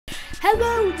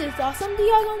Hello, this is Awesome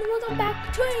Diego and welcome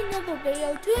back to another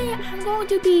video. Today I'm going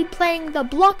to be playing The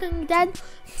Walking Dead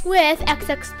with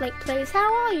XX Blake Plays.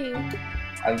 How are you?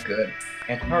 I'm good.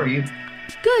 And how are you?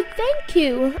 Good, thank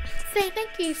you. Thank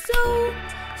you. So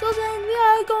then we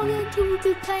are going to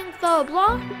be playing The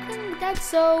Walking Dead,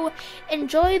 so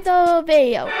enjoy the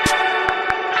video.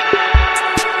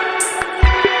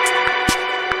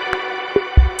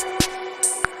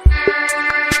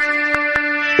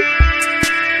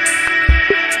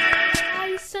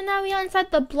 Now we are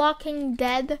inside The Walking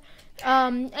Dead,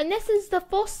 and this is the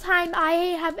first time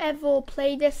I have ever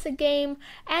played this game,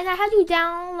 and I had to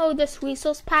download this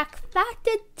resource pack. That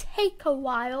did take a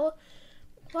while,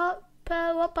 but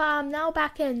I'm now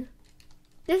back in.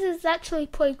 This is actually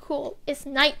pretty cool. It's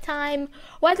nighttime.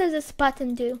 What does this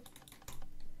button do?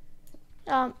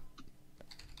 What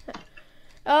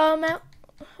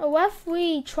if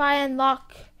we try and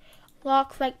lock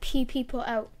like people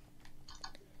out?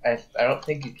 I don't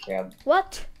think you can.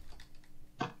 What?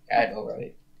 I know,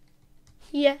 right?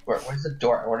 Yeah. Where's the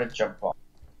door? I want to jump off.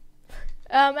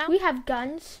 We have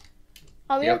guns.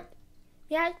 Are we? Yep.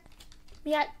 Yeah.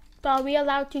 But are we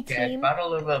allowed to Yeah, I team? found a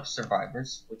little bit of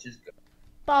survivors, which is good.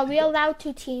 But are we allowed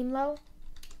to team though?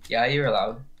 Yeah, you're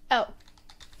allowed. Oh,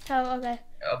 okay.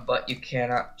 But you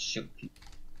cannot shoot people.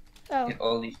 Oh. You can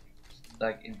only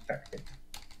like infected.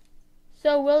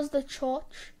 So where's the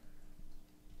church?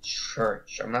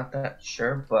 Church. I'm not that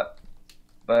sure, but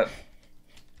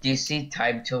do you see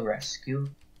Time to Rescue?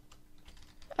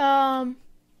 Nope.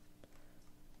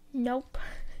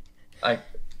 Like,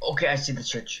 okay, I see the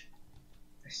church.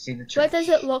 I see the church. What does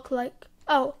it look like?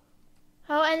 Oh,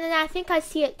 and then I think I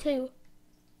see it too.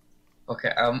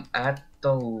 Okay, at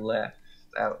the left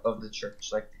out of the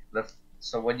church, like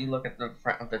so when you look at the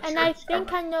front of the church. And I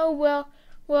think I know where.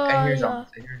 And here's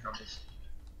zombies.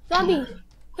 Zombie.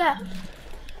 Yeah.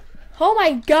 Oh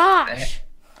my gosh!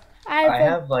 I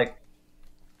have like.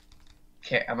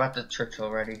 Okay, I'm at the church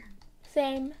already.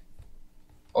 Same.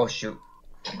 Oh shoot!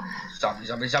 Zombies!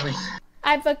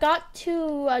 I forgot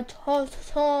to turn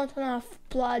off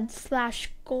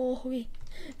blood/gory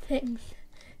things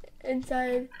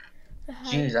inside the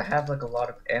house. Jeez, I have like a lot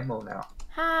of ammo now.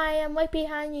 Hi, I'm right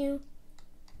behind you.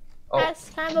 Oh. That's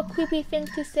kind of a creepy thing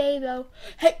to say though.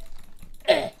 Hey!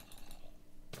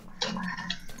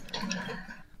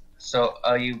 So,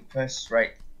 you press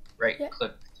right Yeah.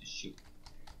 click to shoot.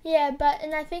 Yeah,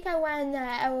 and I think I ran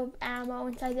out of ammo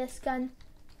inside this gun.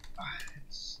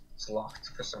 It's locked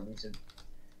for some reason.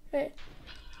 Right.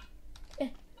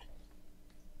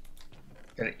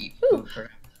 Gotta eat Ooh. food for.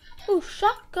 Ooh,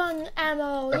 shotgun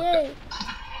ammo! Yay!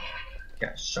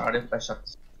 Yeah, shot him. I shot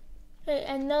this. Hey,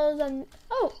 and those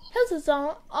oh, here's a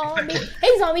zombie.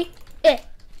 Hey, zombie! Hey.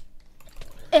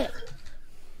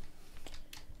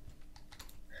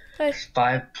 There's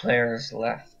 5 players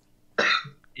left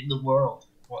in the world.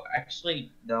 Well,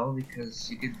 actually, no, because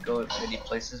you could go in many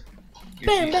places.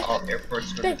 Usually all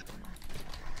airports. Bang.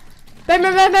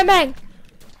 Bang!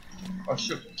 Oh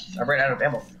shoot! I ran out of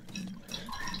ammo.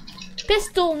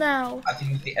 Pistol now. I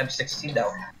think use the M16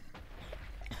 now.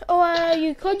 Oh,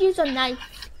 you could use a knife.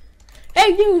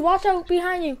 Hey, dude, watch out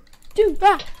behind you. Dude,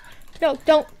 back. No,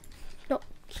 don't. No,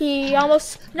 he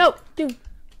almost. No, dude.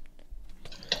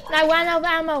 And I ran out of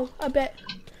ammo a bit.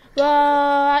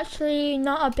 Well, actually,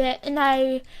 not a bit. And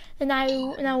I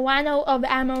ran out of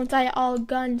ammo inside all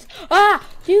guns. Ah,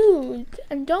 dude,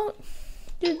 and don't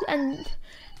do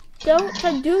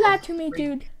that to me,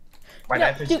 dude. My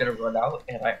Yeah, knife is dude. gonna run out,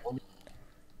 and I only.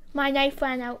 My knife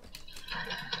ran out.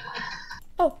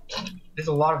 Oh. There's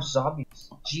a lot of zombies.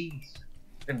 Jeez,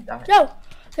 I'm gonna die.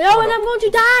 No, and I'm going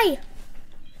to die.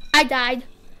 I died.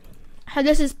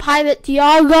 This is Pilot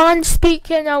Diagon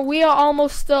speaking, and we are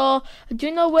almost, do you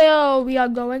know where we are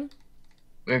going?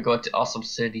 We're going to Awesome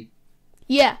City.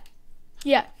 Yeah,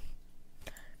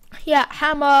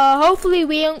 hopefully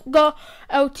we don't go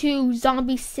out to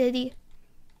Zombie City.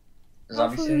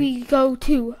 Hopefully we go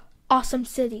to Awesome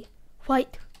City,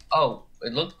 right? Oh,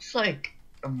 it looks like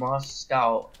a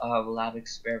Moscow lab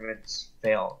experiments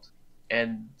failed,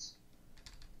 and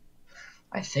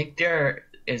I think there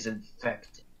is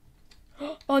infected.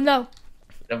 Oh no.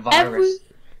 The virus.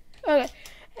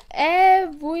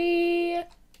 Everyone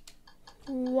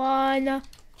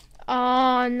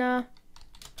on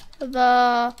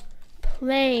the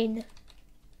plane.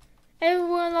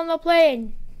 Everyone on the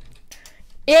plane.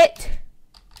 It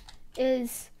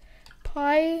is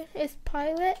Pilot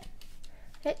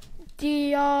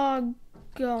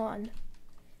Diagon.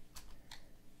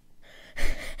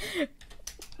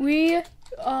 We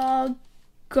are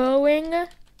going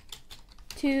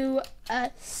to a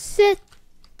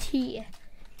city.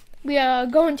 We are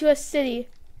going to a city.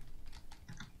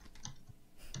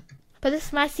 But this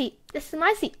is my seat. This is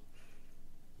my seat.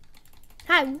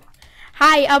 Hi.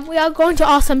 Hi, we are going to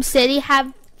Awesome City.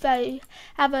 Have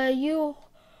you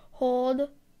hold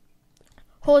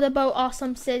about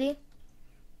Awesome City?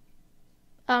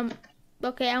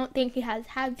 Okay, I don't think he has.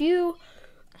 Have you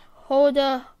hold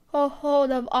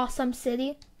of Awesome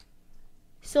City?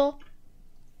 So,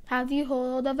 have you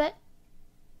hold of it?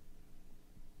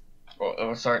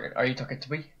 Oh, sorry. Are you talking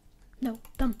to me? No,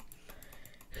 dumb.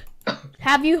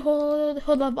 Have you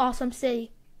hold of Awesome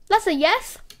City? That's a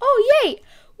yes. Oh yay!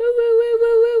 Woo woo woo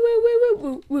woo woo woo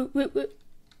woo woo woo woo.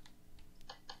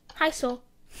 Hi, Soul.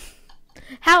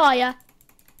 How are ya?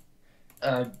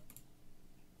 Oh,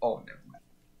 never mind.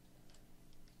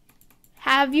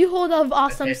 Have you hold of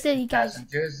Awesome Okay, City, guys?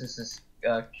 Passengers, this is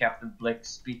Captain Blake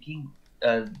speaking.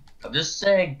 I'm just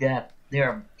saying that there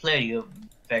are plenty of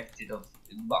infected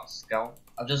in Moscow.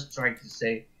 I'm just trying to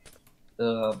say,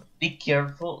 be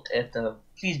careful and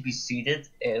please be seated.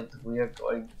 And we are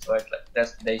going to our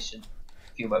destination in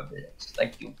a few more minutes.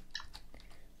 Thank you.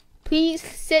 Please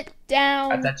sit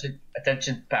down.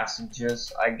 Attention,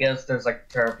 passengers. I guess there's like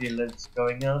turbulence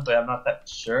going on, but I'm not that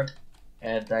sure.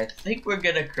 And I think we're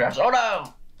gonna crash. Oh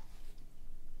no!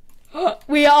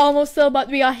 We are almost there, but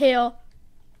we are here.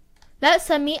 Let's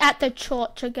meet at the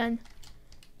church again.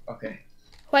 Okay.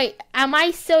 Wait, am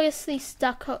I seriously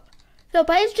stuck? No,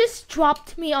 but it just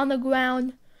dropped me on the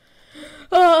ground.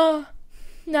 No,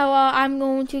 I'm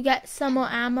going to get some more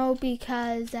ammo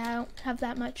because I don't have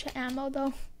that much ammo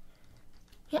though.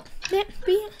 Yeah,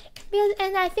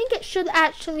 and I think it should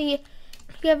actually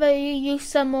give you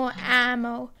some more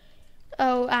ammo.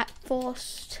 Oh, at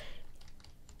first.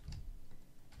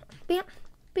 Because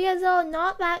there's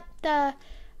not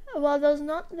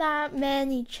that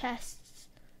many chests.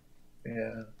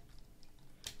 Yeah.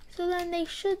 So then they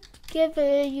should give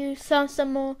you some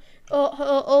more,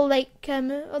 or like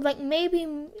maybe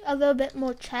a little bit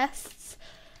more chests.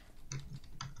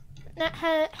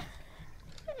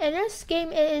 And this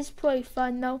game is pretty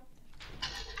fun though.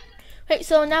 Wait,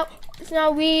 so now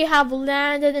we have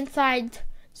landed inside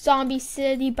Zombie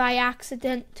City by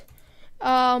accident.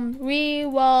 We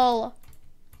will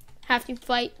have to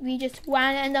fight. We just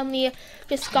randomly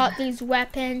just got these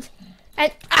weapons,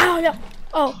 and oh no!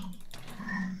 Oh,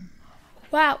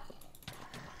 wow.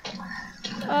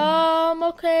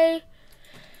 Okay.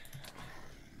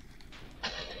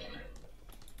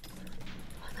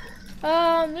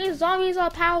 These zombies are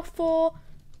powerful.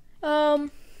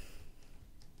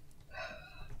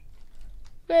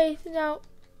 Wait, no.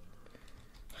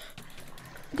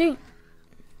 Dude.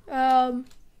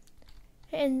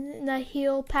 In a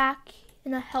heal pack,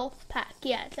 in a health pack.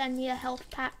 Yes, I need a health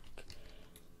pack.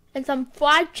 And some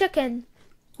fried chicken.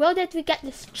 Where did we get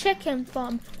this chicken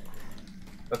from?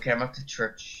 Okay, I'm at the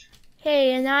church.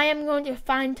 Hey, and I am going to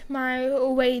find my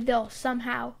way there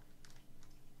somehow.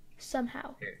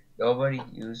 Somehow. Okay. Nobody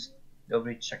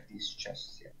checked these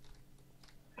chests yet.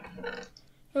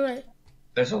 Okay.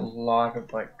 There's a lot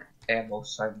of like ammo,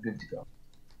 so I'm good to go.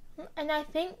 And I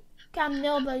think I'm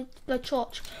near the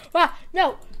church. Ah,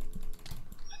 no.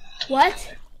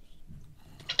 What?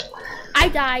 I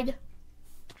died.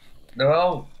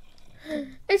 No.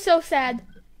 It's so sad.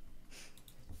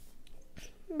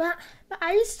 But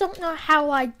I just don't know how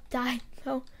I died.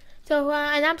 So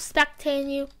and I'm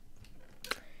spectating you.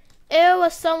 It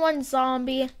was someone's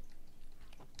zombie.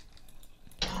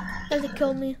 Does it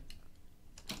kill me?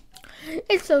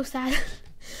 It's so sad.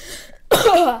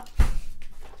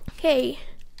 Okay.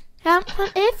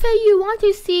 If you want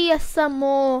to see some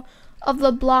more of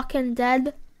the Walking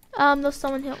Dead, there's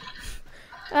someone here.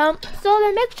 So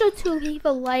then make sure to leave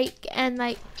a like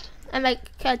and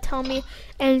tell me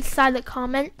inside the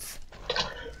comments.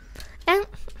 And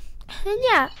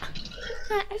yeah.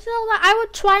 So I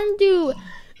would try and do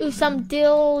some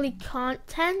daily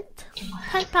content,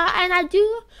 and I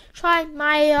do try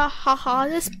my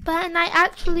hardest, but I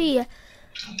actually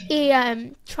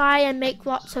try and make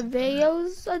lots of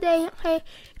videos a day. Okay,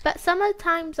 but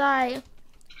sometimes I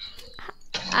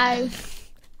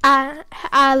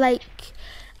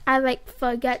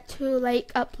forget to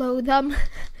upload them.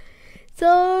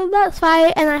 So that's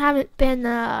why, and I haven't been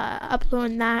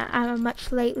uploading that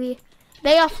much lately.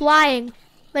 They are flying.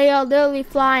 They are literally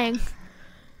flying.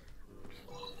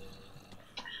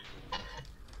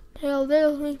 They are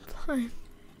literally flying.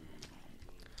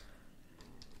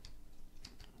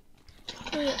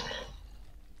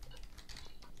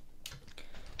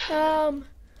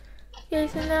 Okay,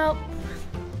 so now,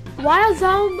 why are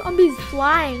zombies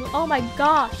flying? Oh my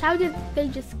gosh, how did they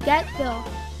just get there?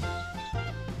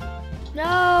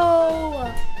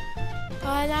 No!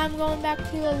 I'm going back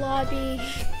to the lobby.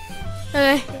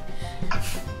 Okay.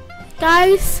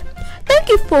 Guys, thank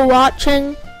you for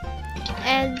watching,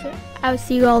 and I'll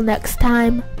see you all next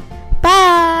time.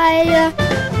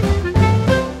 Bye!